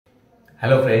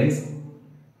Hello friends,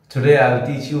 today I will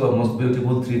teach you a most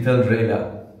beautiful three-tail Rela.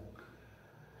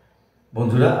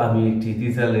 বন্ধুরা আমি একটি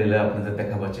three-tail Rela আপনাদের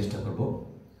দেখাবার চেষ্টা করব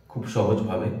খুব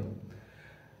সহজভাবে।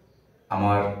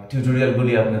 আমার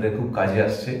টিউটোরিয়ালগুলি আপনাদের খুব কাজে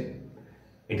আসছে,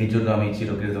 এটির জন্য আমি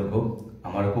চিরকৃতজ্ঞ।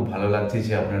 আমার খুব ভালো লাগছে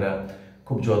যে আপনারা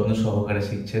খুব যত্ন সহকারে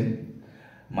শিখছেন।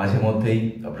 মাঝে মধ্যেই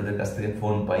আপনাদের কাছ থেকে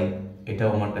ফোন পাই, এটাও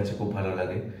আমার কাছে খুব ভালো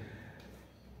লাগে।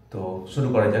 তো শুরু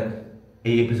করা যাক।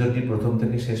 এই এপিসোডটি প্রথম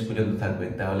থেকে শেষ পর্যন্ত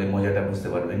থাকবেন, তাহলে মজাটা বুঝতে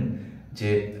পারবেন যে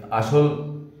আসল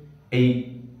এই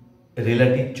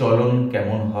রেলাটির চলন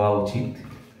কেমন হওয়া উচিত।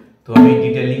 তো আমি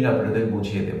ডিটেইলিং আপনাদের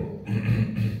বুঝিয়ে দেব।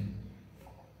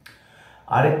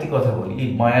 আরেকটি কথা বলি, এই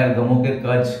মায়ার গমকের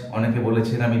কাজ অনেকে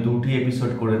বলেছেন, আমি 2টি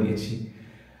এপিসোড করে দিয়েছি।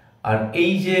 আর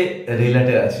এই যে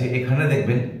রেলাটা আছে এখানে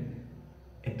দেখবেন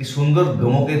একটি সুন্দর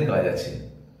গমকের কাজ আছে।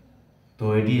 তো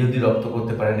এটি যদি রপ্ত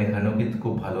করতে পারেন এখানেও কিন্তু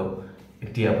খুব ভালো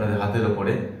একটি আপনাদের হাতের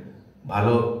ওপরে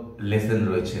ভালো লেসন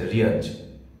রয়েছে, Riaz.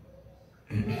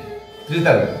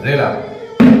 Tritaal রেলা।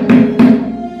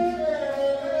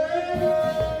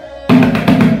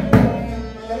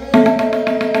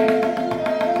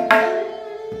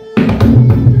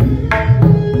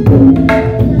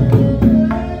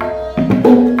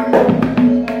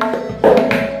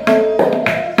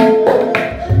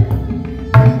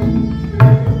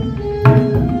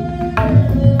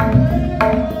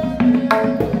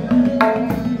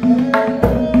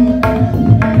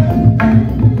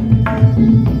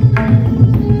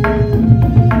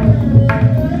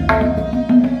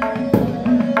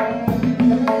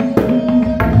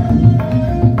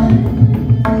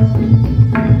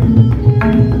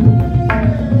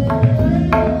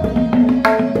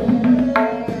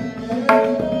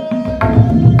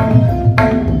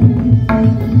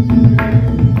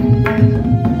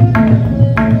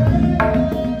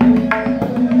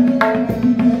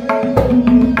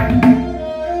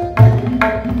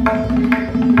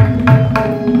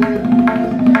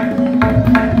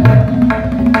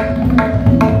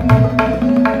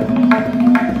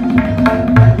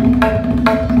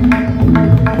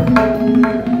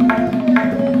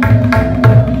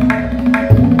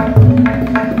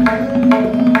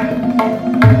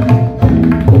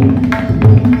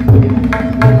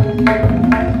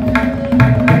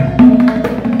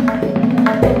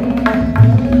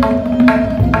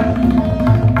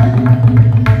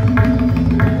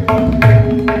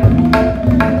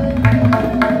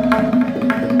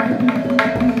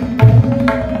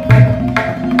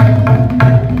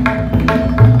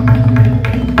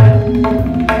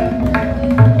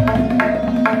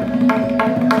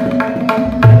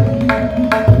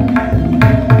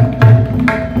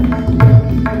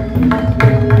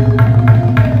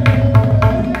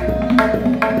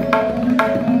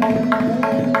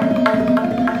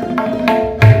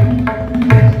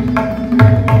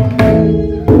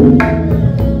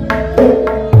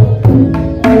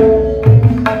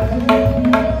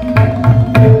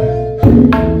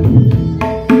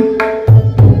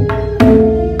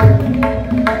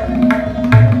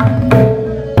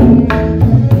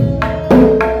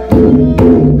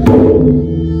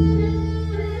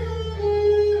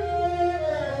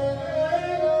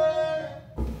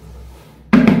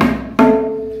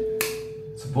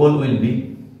 Bowl will be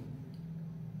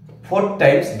 4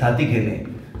 times dhati ghene.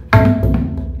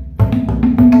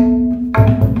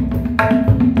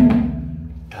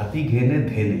 Dhati ghene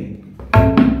dhene.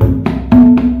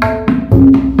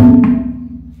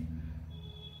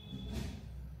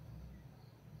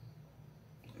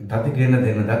 Dhati ghene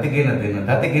dhene, dhati ghene dhene,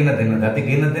 dhati ghene dhene, dhati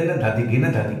ghene dhene, dhati ghene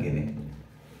dhati ghene.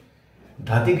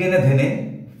 Dhati ghene dhene,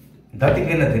 dhati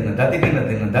ghene dhene, dhati ghene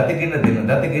dhene, dhati ghene dhene,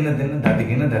 dhati ghene dhene, dhati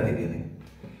ghene dhati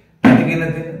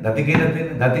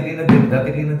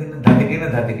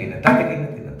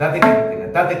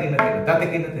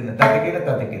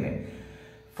ghene.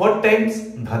 Four times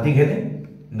dhati ghene,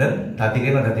 then dhati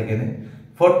ghene dhati ghene.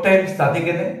 4 times dhati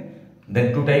ghene, then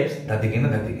 2 times dhati ghene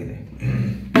dhati ghene.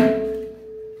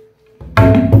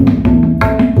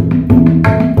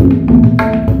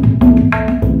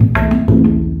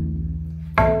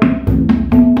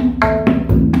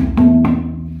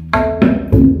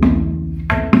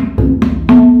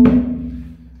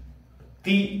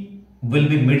 Will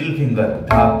be middle finger,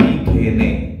 dhati ghene,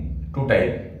 2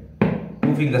 time,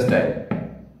 2 finger style.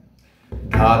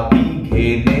 Dhati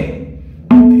ghene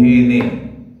dhene.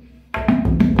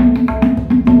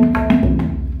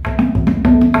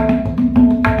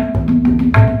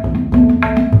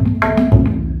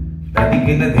 Dhati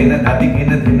ghene dhene, dhati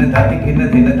ghene dhene, dhati ghene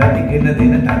dhene, dhati ghene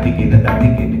dhene, dhati ghene dhati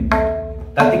ghene.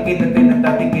 Dhati ghene dhene,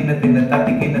 dhati ghene dhene,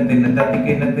 dhati ghene dhene, dhati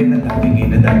ghene dhene, dhati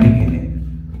ghene dhati ghene.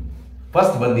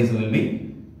 First one, this will be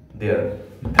there.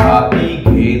 Dhati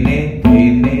ghene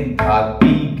dhene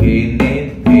dhati ghene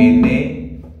dhene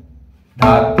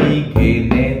dhati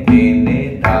ghene dhene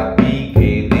dhati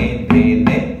ghene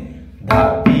dhene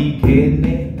dhati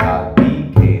ghene dhati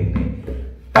ghene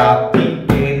tati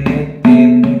ghene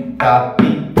dhene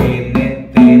tati ghene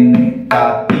dhene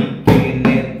tati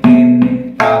ghene dhene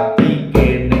tati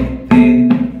ghene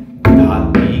dhene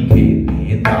dhati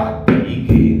ghene dhati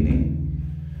ghene।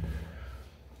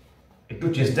 একটু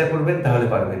চেষ্টা করবেন তাহলে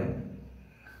পারবেন,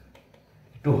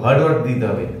 একটু hard work দিতে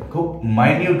হবে, খুব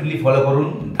minutely follow করুন।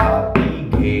 ধাতি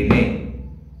ঘেনে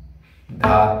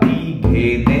ধাতি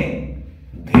ঘেনে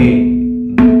ধে,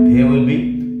 ধে উইল বি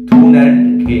থুন এন্ড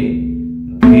ঘে,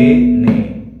 ধে নে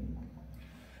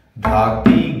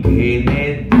ধাতি ঘেনে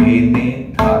ধেনে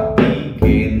ধাতি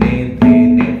ঘেনে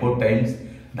ধেনে 4 টাইমস।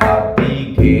 ধাতি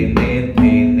ঘেনে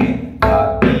ধেনে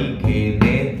ধাতি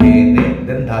ঘেনে ধেনে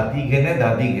দেন ধাতি ঘেনে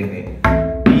ধাতি ঘেনে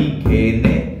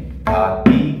ঘেনে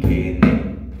ধাতি ঘেনে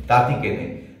তাতি কেনে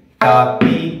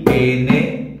তাতি কেনে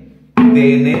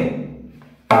তেনে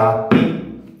তাতি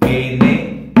কেনে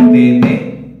তেনে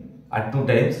আর 2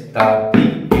 টাইমস। তাতি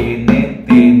কেনে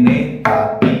তেনে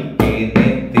তাতি কেনে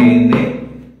তেনে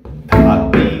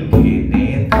ধাতি ঘেনে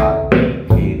ধাতি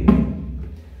ঘেনে।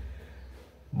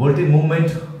 বলটির মুভমেন্ট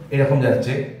এরকম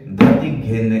যাচ্ছে, ধাতি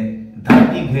ঘেনে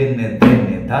ধাতি ঘেনে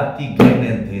ধেনে ধাতি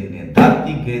ঘেনে ধেনে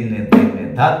ধাতি ঘেনে ধেনে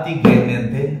ধাতি ঘেনে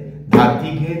ধেনে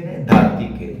ধাতি ঘেনে ধাতি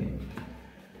ঘেনে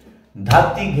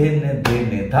ধাতি ঘেনে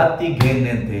ধেনে ধাতি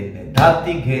ঘেনে ধেনে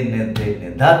ধাতি ঘেনে ধেনে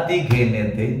ধাতি ঘেনে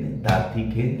ধেনে ধাতি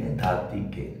ঘেনে ধাতি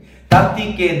ঘেনে তাতি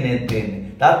কেনে তেনে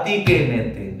তাতি কেনে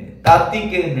তেনে তাতি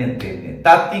কেনে তেনে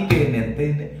তাতি কেনে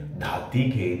তেনে ধাতি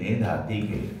ঘেনে ধাতি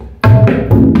ঘেনে।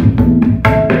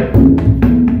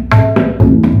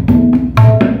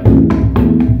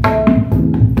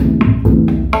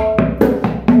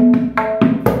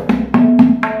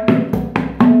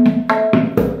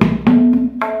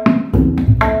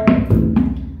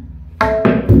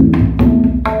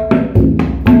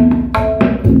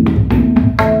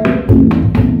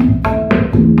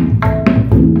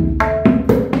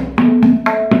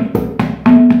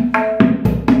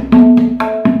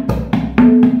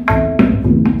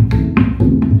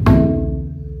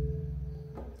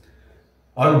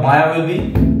 Or Maya will be,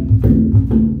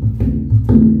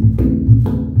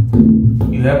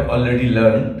 you have already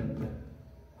learned,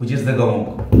 which is the gamuk.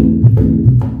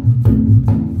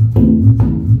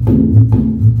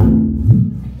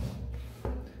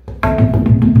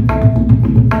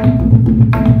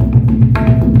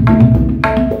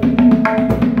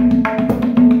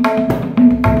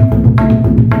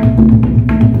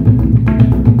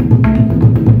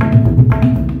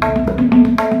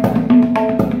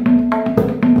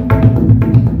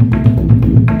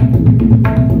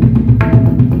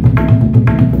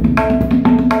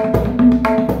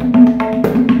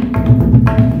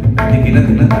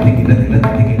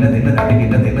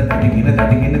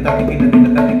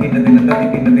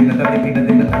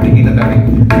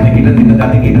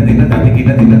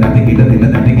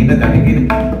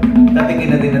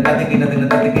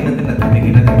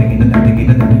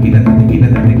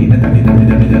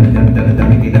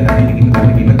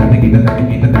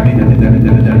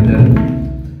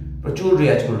 প্রচুর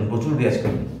রিয়াজ করুন, প্রচুর রিয়াজ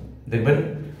করুন, দেখবেন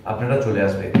আপনারা চলে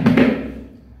আসবে।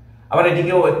 আবার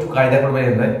এটিকেও একটু কায়দা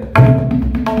করবেন, হয়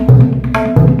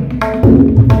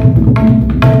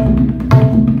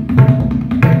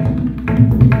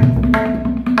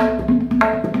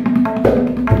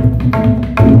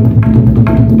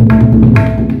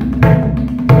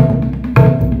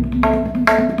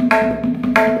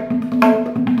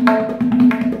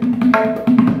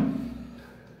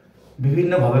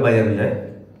বিভিন্ন ভাবে বাজানো যায়।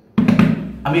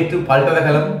 আমি একটু পাল্টা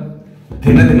দেখালাম,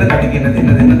 ধেনে ধেনে ধাতি কেনে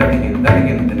ধেনে ধেনে ধাতি কেনে ধাতি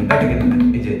কেনে ধেনে ধাতি কেনে,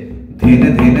 এই যে ধেনে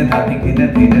ধেনে ধাতি কেনে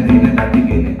ধেনে ধেনে ধাতি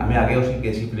কেনে, আমি আগেও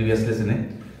শিখেছি প্রিভিয়াস লেসনে।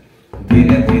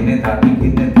 ধেনে ধেনে ধাতি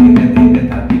কেনে ধেনে ধেনে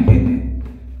ধাতি কেনে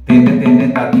তেনে তেনে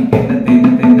ধাতি কেনে তেনে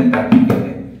তেনে ধাতি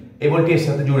কেনে। এই বলটি এর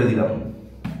সাথে জুড়ে দিলাম,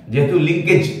 যেহেতু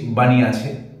লিঙ্কেজ বাণী আছে,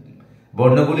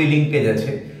 বর্ণগুলি লিঙ্কেজ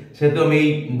আছে, সেহেতু আমি এই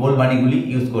বোল বাণীগুলি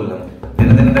ইউজ করলাম।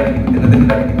 ধেনে ধেনে ধাতি কেনে ধেনে ধেনে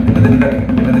ধাতি কেনে ধেনে ধেনে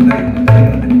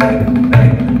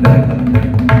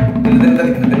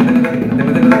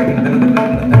ধাতি কেনে ধেনে ধেনে ধাতি কেনে ধেনে ধেনে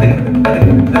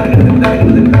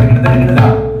ধাতি কেনে।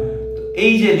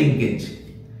 এই যে লিঙ্কেজ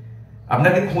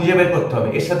আপনাকে খুঁজে বের করতে হবে,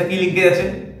 এর সাথে কি লিঙ্কেজ আছে,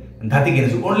 ধাতি কেনে,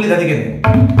 অনলি ধাতি কেনে।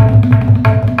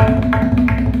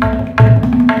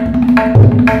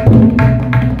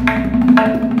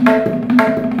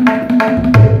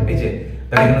 এই যে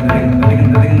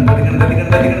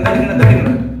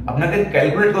আপনাকে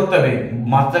ক্যালকুলেট করতে হবে,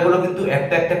 মাত্রাগুলো কিন্তু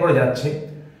একটা একটা করে যাচ্ছে,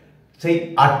 সেই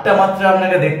 8টা মাত্রা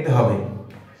আপনাকে দেখতে হবে,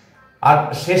 আর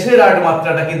শেষের 8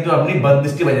 মাত্রাটা কিন্তু আপনি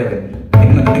বন্দৃষ্টি বাজাবেন।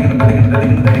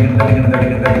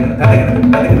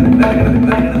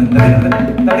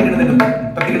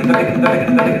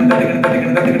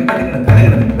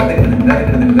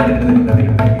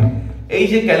 এই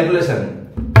যে ক্যালকুলেশন,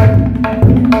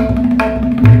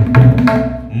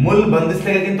 মূল বন্দিশ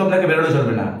থেকে কিন্তু আপনাকে বেরোলে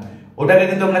চলবে না, ওটাকে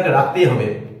কিন্তু আপনাকে রাখতেই হবে,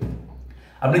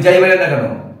 আপনি যাই বাজান না কেন।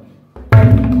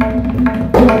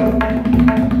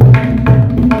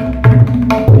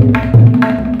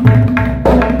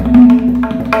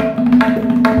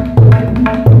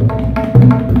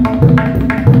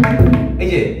 এই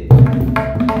যে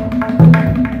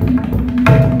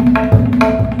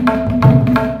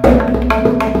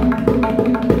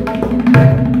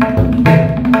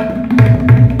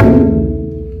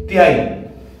tihai.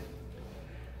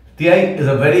 Tihai is a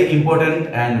very important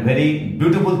and very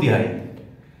beautiful tihai.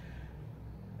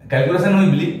 Calculation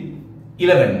will be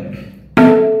 11.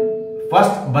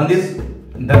 First bandis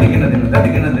dadigena then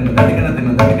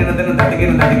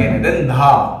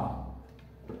dha,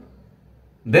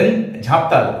 then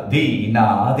jhaptal di na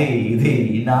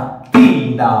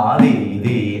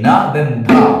then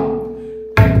dha.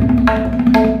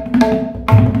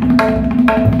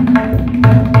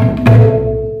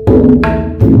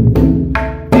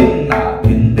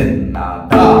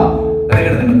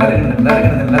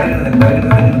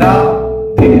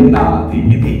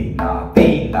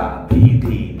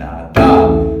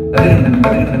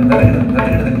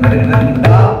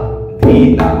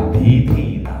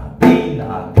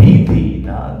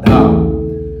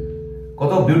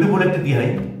 কত বিউটিফুল একটা তিহাই,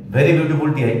 ভেরি বিউটিফুল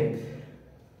তিহাই।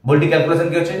 বলটি ক্যালকুলেশন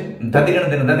কি হচ্ছে? দাদিগণ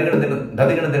দেন দা, দাদিগণ দেন দা,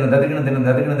 ধি না ধি না তি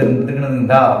না ধি না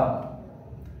দা,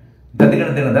 দাদিগণ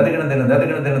দেন দা, ধি না ধি না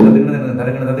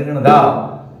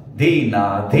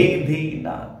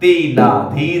তি না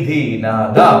ধি না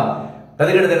দা,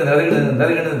 দাদিগণ দেন দা, ধি না ধি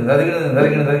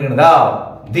না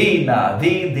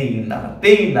তি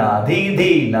না ধি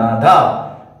না দা,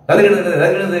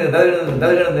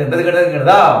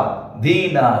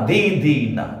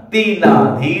 দিন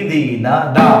না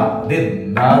দা দিন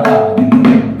দা।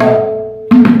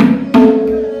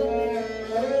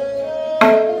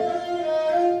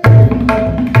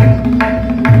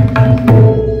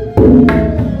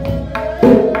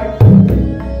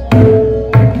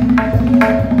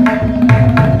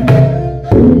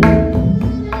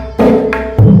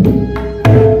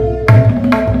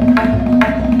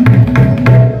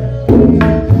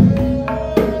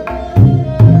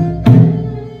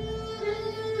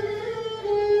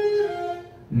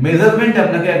 মেজারমেন্ট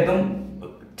আপনাকে একদম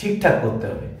ঠিকঠাক করতে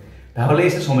হবে, তাহলে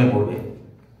এসে সময় পড়বে।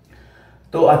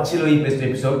 তো আজ ছিল এই বেস্ট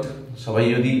এপিসোড। সবাই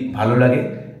যদি ভালো লাগে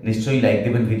নিশ্চয়ই লাইক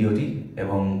দেবেন ভিডিওটি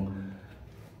এবং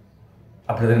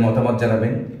আপনাদের মতামত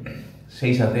জানাবেন।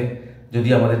 সেই সাথে যদি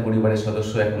আমাদের পরিবারের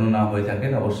সদস্য এখনো না হয়ে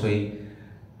থাকেন অবশ্যই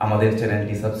আমাদের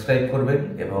চ্যানেলটি সাবস্ক্রাইব করবেন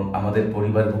এবং আমাদের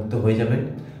পরিবারভুক্ত হয়ে যাবেন।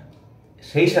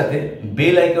 সেই সাথে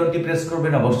বেল আইকনটি প্রেস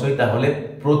করবেন অবশ্যই, তাহলে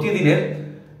প্রতিদিনের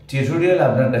টিউটোরিয়াল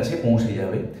আপনার কাছে পৌঁছে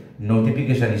যাবে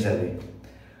নোটিফিকেশন হিসাবে।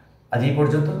 আজ এই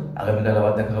পর্যন্ত, আগামীকাল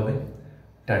আবার দেখা হবে।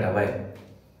 Tata, by.